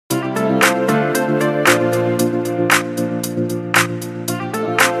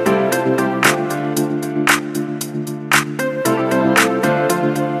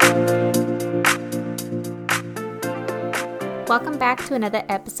to another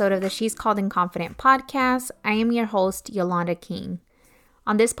episode of the She's Called and Confident podcast. I am your host, Yolanda King.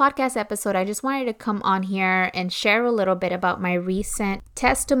 On this podcast episode, I just wanted to come on here and share a little bit about my recent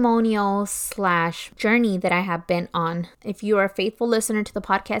testimonial / journey that I have been on. If you are a faithful listener to the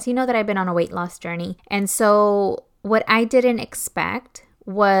podcast, you know that I've been on a weight loss journey. And so what I didn't expect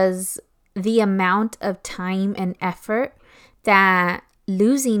was the amount of time and effort that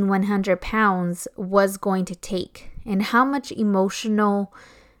losing 100 pounds was going to take, and how much of an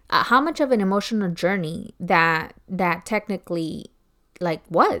emotional journey that technically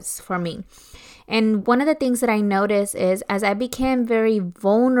was for me. And one of the things that I noticed is as I became very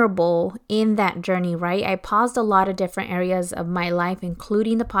vulnerable in that journey, right? I paused a lot of different areas of my life,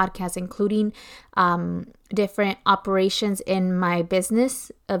 including the podcast, including different operations in my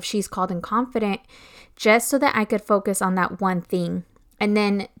business of She's Called and Confident, just so that I could focus on that one thing. And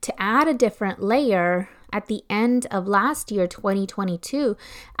then to add a different layer, at the end of last year, 2022,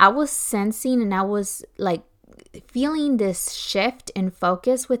 I was sensing and I was feeling this shift in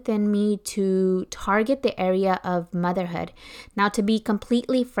focus within me to target the area of motherhood. Now, to be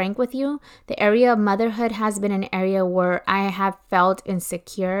completely frank with you, the area of motherhood has been an area where I have felt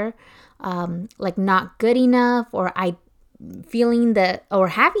insecure, not good enough, or having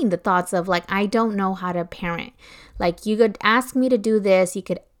the thoughts of I don't know how to parent. You could ask me to do this, you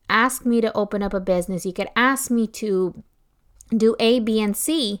could ask me to open up a business, you could ask me to do A, B, and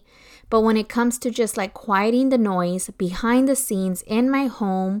C. But when it comes to just quieting the noise behind the scenes in my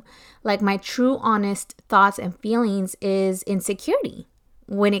home, my true honest thoughts and feelings is insecurity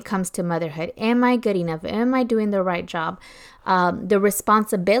when it comes to motherhood. Am I good enough? Am I doing the right job? The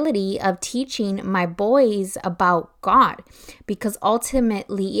responsibility of teaching my boys about God, because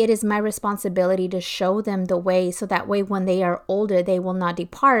ultimately it is my responsibility to show them the way, so that way when they are older, they will not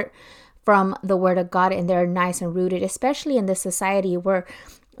depart from the word of God, and they're nice and rooted, especially in this society where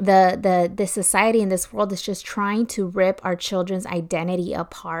the society in this world is just trying to rip our children's identity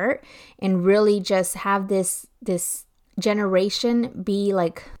apart and really just have this generation be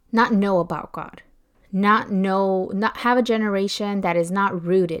not know about God, not have a generation that is not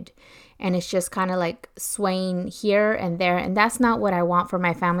rooted, and it's just kind of swaying here and there. And that's not what I want for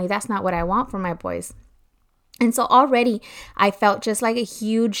my family. That's not what I want for my boys. And so already I felt just a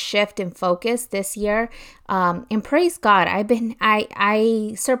huge shift in focus this year. And praise God,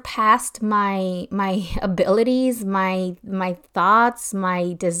 I surpassed my abilities, my thoughts,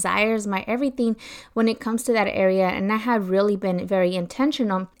 my desires, my everything when it comes to that area. And I have really been very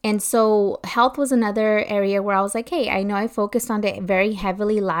intentional. And so health was another area where I was hey, I know I focused on it very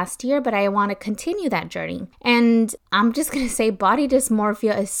heavily last year, but I want to continue that journey. And I'm just going to say body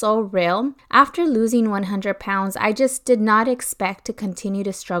dysmorphia is so real. After losing 100 pounds, I just did not expect to continue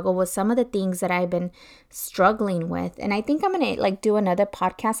to struggle with some of the things that I've been struggling with. And I think I'm going to do another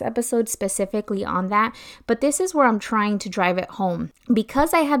podcast episode specifically on that. But this is where I'm trying to drive it home,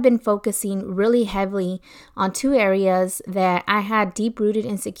 because I have been focusing really heavily on two areas that I had deep-rooted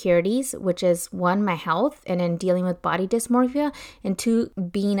insecurities, which is one, my health, and then dealing with body dysmorphia, and two,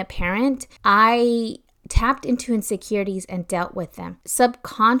 being a parent. I tapped into insecurities and dealt with them.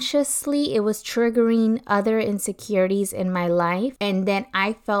 Subconsciously, it was triggering other insecurities in my life. And then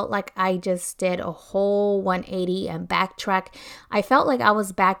I felt like I just did a whole 180 and backtrack. I felt like I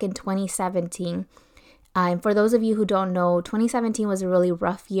was back in 2017. And for those of you who don't know, 2017 was a really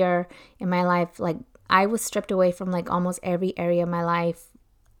rough year in my life. I was stripped away from almost every area of my life.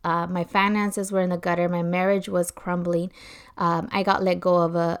 My finances were in the gutter. My marriage was crumbling. I got let go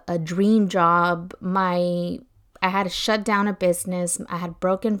of a dream job. I had to shut down a business. I had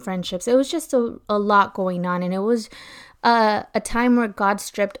broken friendships. It was just a lot going on. And it was a time where God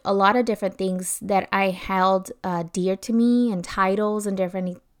stripped a lot of different things that I held dear to me, and titles and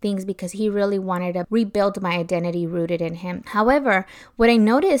different things, because He really wanted to rebuild my identity rooted in Him. However, what I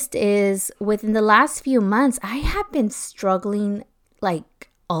noticed is within the last few months, I have been struggling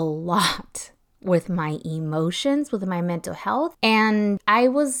a lot with my emotions, with my mental health. And I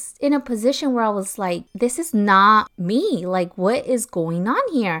was in a position where I was this is not me. What is going on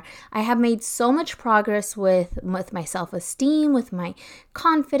here? I have made so much progress with my self-esteem, with my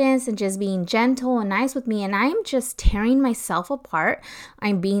confidence, and just being gentle and nice with me. And I'm just tearing myself apart.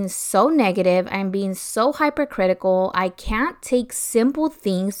 I'm being so negative. I'm being so hypercritical. I can't take simple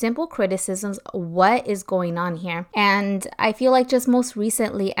things, simple criticisms. What is going on here? And I feel just most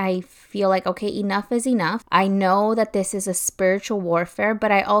recently, I feel like, okay, enough is enough. I know that this is a spiritual warfare,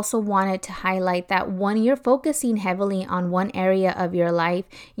 but I also wanted to highlight that when you're focusing heavily on one area of your life,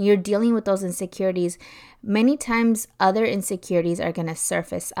 you're dealing with those insecurities, many times other insecurities are going to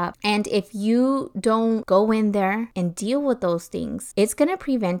surface up. And if you don't go in there and deal with those things, it's going to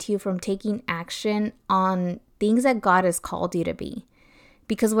prevent you from taking action on things that God has called you to be.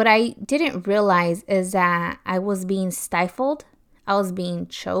 Because what I didn't realize is that I was being stifled, I was being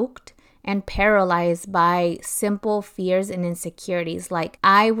choked and paralyzed by simple fears and insecurities. Like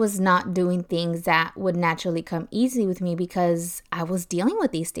I was not doing things that would naturally come easy with me because I was dealing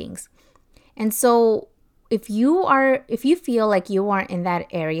with these things. And so if you feel like you aren't in that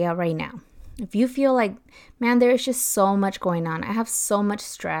area right now, if you feel like, man, there's just so much going on, I have so much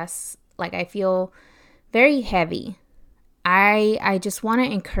stress, like I feel very heavy, I just want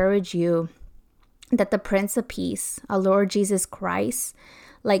to encourage you that the Prince of Peace, our Lord Jesus Christ,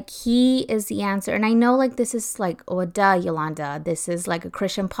 like He is the answer. And I know like this is like, oh, duh, Yolanda, this is like a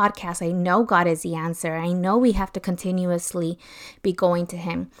Christian podcast. I know God is the answer. I know we have to continuously be going to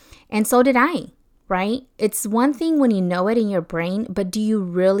Him. And so did I, right? It's one thing when you know it in your brain, but do you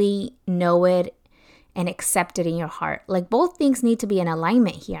really know it and accept it in your heart? Like both things need to be in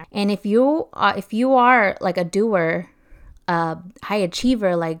alignment here. And if you are like a doer, high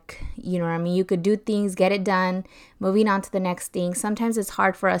achiever, like, you know what I mean? You could do things, get it done, moving on to the next thing. Sometimes it's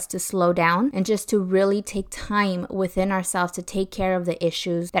hard for us to slow down and just to really take time within ourselves to take care of the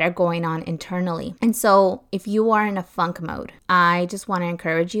issues that are going on internally. And so if you are in a funk mode, I just want to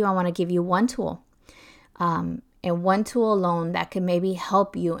encourage you. I want to give you one tool, and one tool alone that can maybe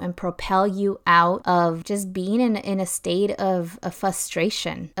help you and propel you out of just being in a state of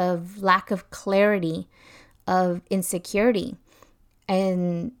frustration, of lack of clarity, of insecurity.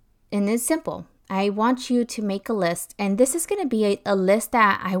 And it's simple. I want you to make a list, and this is going to be a list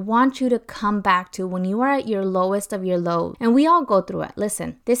that I want you to come back to when you are at your lowest of your lows. And we all go through it.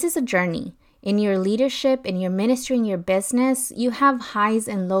 Listen, this is a journey. In your leadership, in your ministry, in your business, you have highs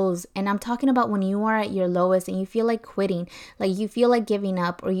and lows. And I'm talking about when you are at your lowest and you feel like quitting, like you feel like giving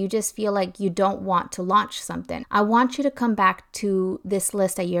up, or you just feel like you don't want to launch something. I want you to come back to this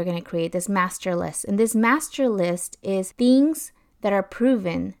list that you're going to create, this master list. And this master list is things that are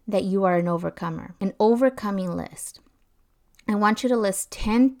proven that you are an overcomer, an overcoming list. I want you to list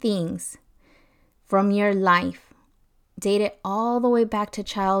 10 things from your life, dated all the way back to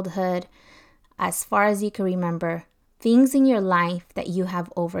childhood, as far as you can remember, things in your life that you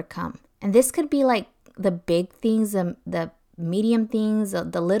have overcome. And this could be like the big things, the medium things,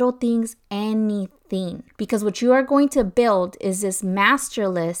 the little things, anything. Because what you are going to build is this master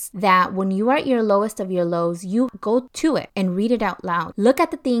list that when you are at your lowest of your lows, you go to it and read it out loud. Look at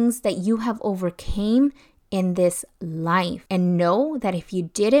the things that you have overcame in this life and know that if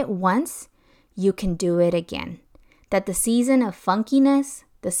you did it once, you can do it again. That the season of funkiness,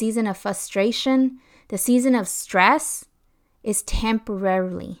 the season of frustration, the season of stress is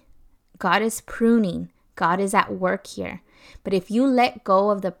temporarily. God is pruning. God is at work here. But if you let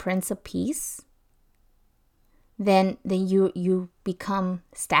go of the Prince of Peace, then you become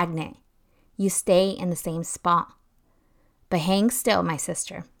stagnant. You stay in the same spot. But hang still, my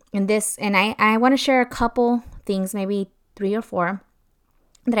sister. And I want to share a couple things, maybe 3 or 4,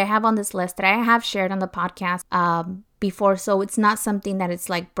 that I have on this list that I have shared on the podcast before. So it's not something that it's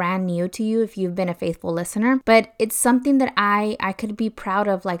like brand new to you if you've been a faithful listener, but it's something that I could be proud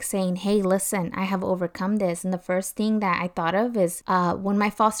of, like saying, hey, listen, I have overcome this. And the first thing that I thought of is when my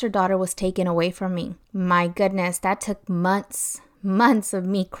foster daughter was taken away from me. My goodness, that took months of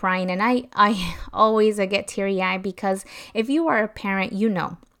me crying. And I always get teary-eyed because if you are a parent, you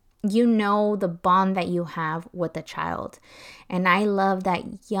know the bond that you have with the child. And I love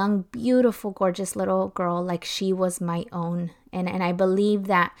that young, beautiful, gorgeous little girl like she was my own. And I believe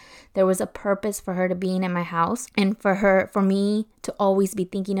that there was a purpose for her to being in my house and for me to always be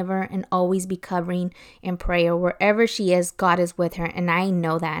thinking of her and always be covering in prayer. Wherever she is, God is with her. And I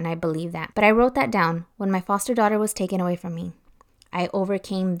know that and I believe that. But I wrote that down. When my foster daughter was taken away from me, I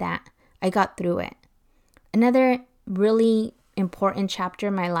overcame that. I got through it. Another really important chapter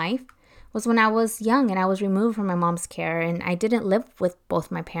in my life was when I was young and I was removed from my mom's care and I didn't live with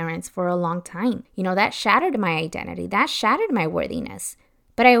both my parents for a long time. You know, that shattered my identity. That shattered my worthiness.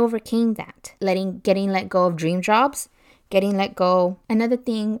 But I overcame that. Getting let go of dream jobs, getting let go. Another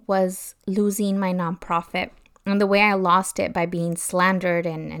thing was losing my nonprofit. And the way I lost it by being slandered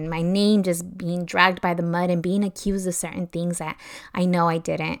and my name just being dragged by the mud and being accused of certain things that I know I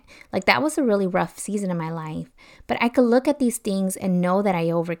didn't. Like, that was a really rough season in my life. But I could look at these things and know that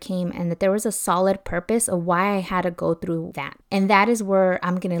I overcame and that there was a solid purpose of why I had to go through that. And that is where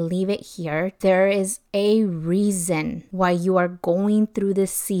I'm going to leave it here. There is a reason why you are going through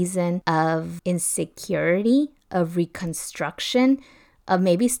this season of insecurity, of reconstruction, of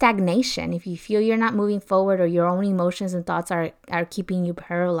maybe stagnation. If you feel you're not moving forward or your own emotions and thoughts are keeping you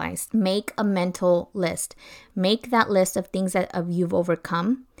paralyzed, make a mental list. Make that list of things that you've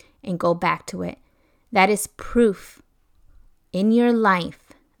overcome and go back to it. That is proof in your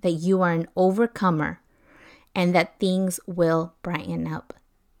life that you are an overcomer and that things will brighten up.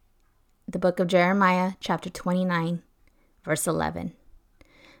 The book of Jeremiah, chapter 29, verse 11.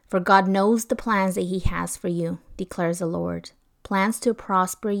 For God knows the plans that He has for you, declares the Lord. Plans to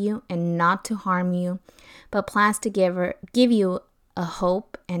prosper you and not to harm you, but plans to give you a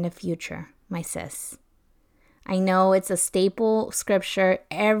hope and a future, my sis. I know it's a staple scripture.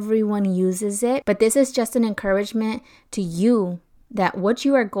 Everyone uses it, but this is just an encouragement to you that what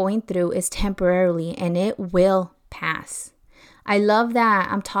you are going through is temporarily and it will pass. I love that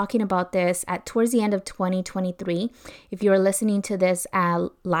I'm talking about this towards the end of 2023, if you're listening to this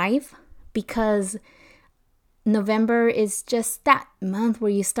live, because November is just that month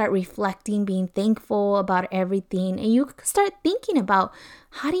where you start reflecting, being thankful about everything, and you start thinking about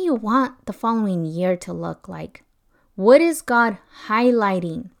how do you want the following year to look like? What is God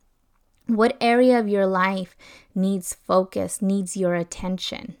highlighting? What area of your life needs focus, needs your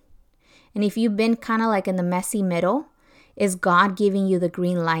attention? And if you've been kind of like in the messy middle, is God giving you the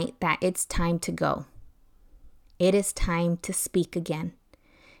green light that it's time to go? It is time to speak again.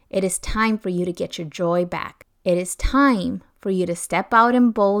 It is time for you to get your joy back. It is time for you to step out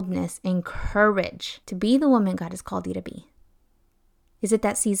in boldness and courage to be the woman God has called you to be. Is it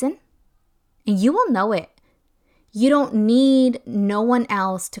that season? And you will know it. You don't need no one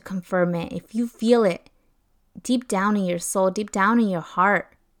else to confirm it. If you feel it deep down in your soul, deep down in your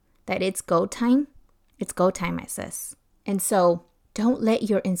heart, that it's go time, my sis. And so don't let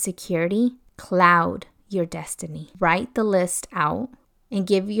your insecurity cloud your destiny. Write the list out and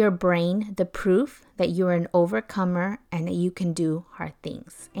give your brain the proof that you're an overcomer and that you can do hard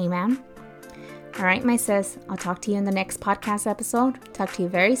things. Amen? All right, my sis. I'll talk to you in the next podcast episode. Talk to you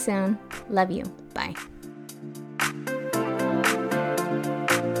very soon. Love you. Bye.